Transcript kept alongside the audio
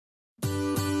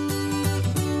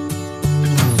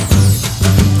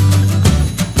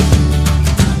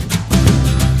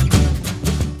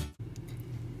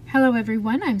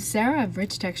everyone, I'm Sarah of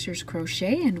Rich Textures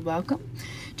Crochet and welcome.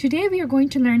 Today we are going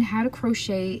to learn how to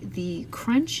crochet the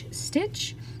crunch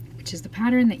stitch, which is the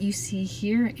pattern that you see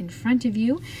here in front of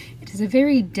you. It is a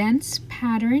very dense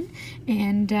pattern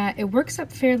and it works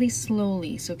up fairly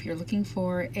slowly, so if you're looking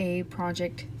for a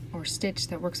project or stitch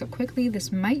that works up quickly,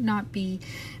 this might not be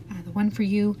the one for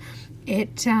you.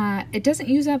 It doesn't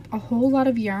use up a whole lot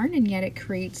of yarn, and yet it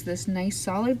creates this nice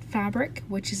solid fabric,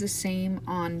 which is the same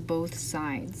on both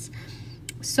sides.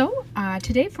 So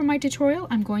today for my tutorial,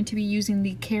 I'm going to be using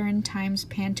the Caron x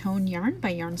Pantone yarn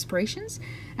by Yarnspirations,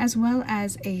 as well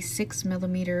as a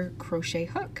 6mm crochet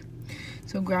hook.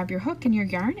 So grab your hook and your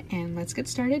yarn and let's get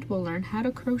started. We'll learn how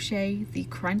to crochet the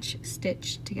crunch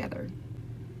stitch together.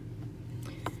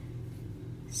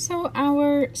 So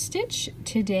our stitch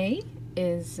today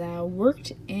is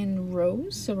worked in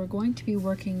rows, so we're going to be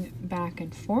working back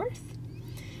and forth.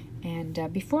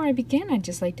 And before I begin, I'd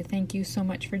just like to thank you so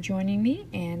much for joining me,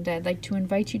 and I'd like to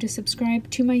invite you to subscribe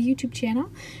to my YouTube channel,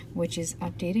 which is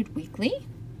updated weekly.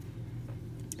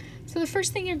 So the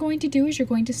first thing you're going to do is you're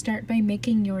going to start by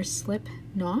making your slip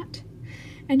knot,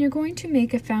 and you're going to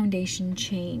make a foundation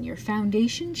chain. Your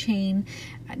foundation chain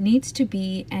needs to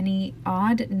be any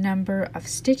odd number of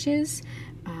stitches.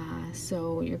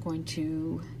 So you're going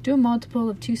to do a multiple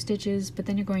of 2 stitches, but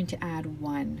then you're going to add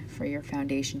 1 for your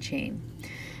foundation chain.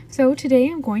 So today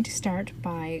I'm going to start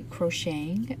by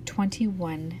crocheting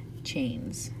 21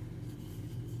 chains.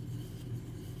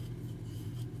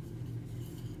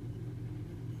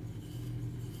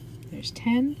 There's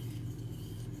 10.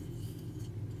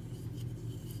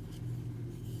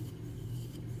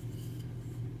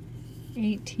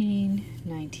 18,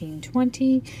 19,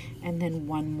 20, and then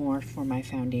 1 more for my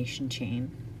foundation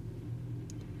chain.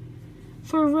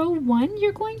 For row 1,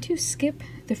 you're going to skip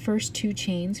the first 2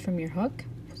 chains from your hook.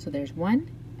 So there's 1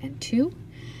 and 2,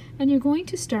 and you're going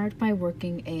to start by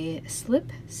working a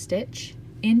slip stitch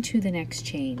into the next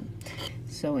chain.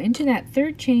 So into that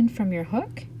 3rd chain from your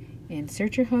hook,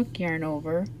 insert your hook, yarn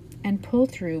over, and pull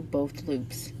through both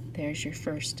loops. There's your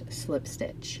first slip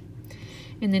stitch.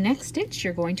 In the next stitch,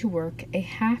 you're going to work a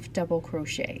half double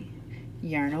crochet.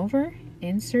 Yarn over,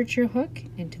 insert your hook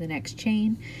into the next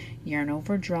chain, yarn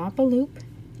over, drop a loop,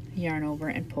 yarn over,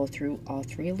 and pull through all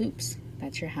 3 loops.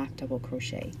 That's your half double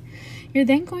crochet. You're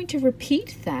then going to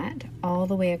repeat that all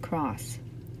the way across.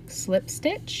 Slip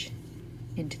stitch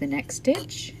into the next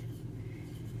stitch,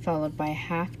 followed by a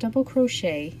half double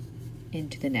crochet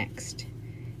into the next,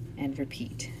 and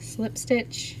repeat. Slip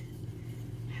stitch,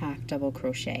 half double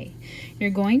crochet. You're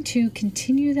going to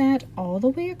continue that all the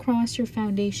way across your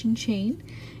foundation chain,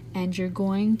 and you're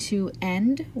going to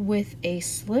end with a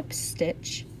slip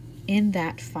stitch in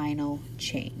that final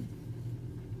chain.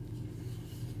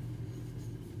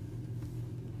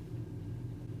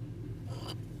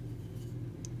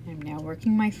 I'm now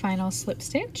working my final slip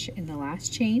stitch in the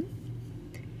last chain.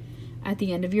 At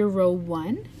the end of your row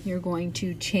 1, you're going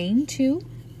to chain 2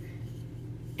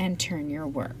 and turn your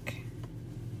work.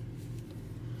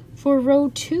 For row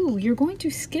 2, you're going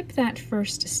to skip that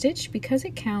first stitch because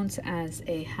it counts as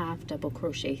a half double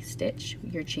crochet stitch,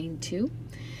 your chain 2,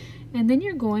 and then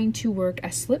you're going to work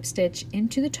a slip stitch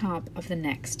into the top of the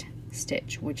next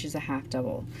stitch, which is a half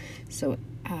double. So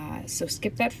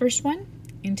skip that first one,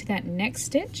 into that next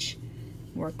stitch,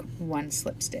 work 1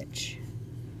 slip stitch.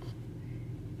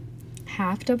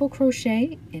 Half double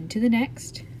crochet into the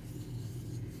next,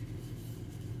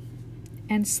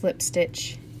 and slip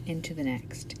stitch into the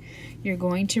next. You're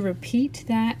going to repeat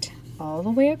that all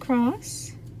the way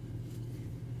across.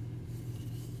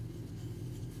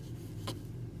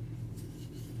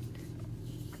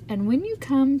 And when you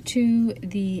come to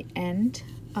the end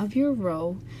of your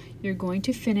row, you're going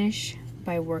to finish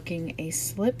by working a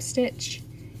slip stitch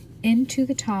into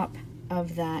the top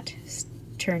of that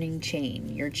turning chain,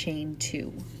 your chain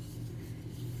 2.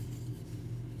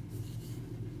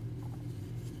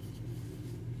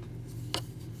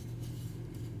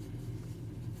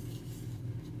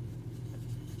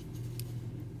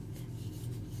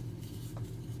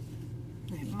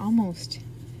 I'm almost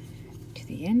to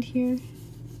the end here.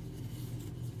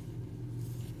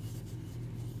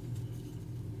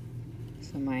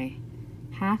 So my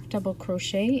half double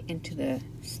crochet into the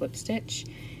slip stitch,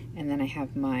 and then I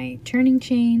have my turning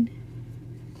chain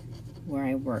where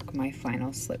I work my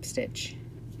final slip stitch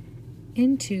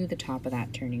into the top of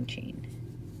that turning chain.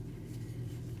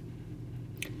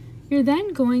 You're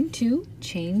then going to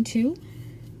chain 2,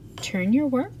 turn your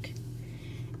work,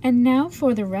 and now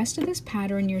for the rest of this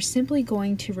pattern you're simply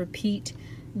going to repeat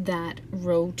that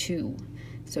row 2.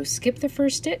 So skip the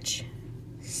first stitch,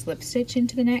 slip stitch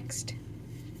into the next,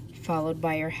 followed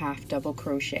by your half double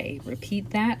crochet. Repeat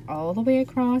that all the way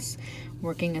across,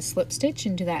 working a slip stitch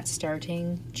into that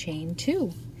starting chain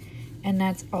 2. And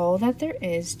that's all that there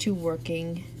is to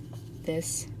working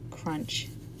this crunch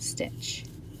stitch.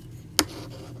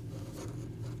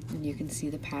 And you can see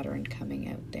the pattern coming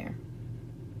out there.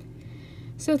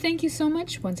 So thank you so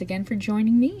much once again for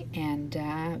joining me, and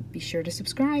be sure to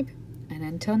subscribe. And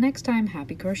until next time,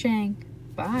 happy crocheting.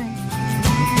 Bye.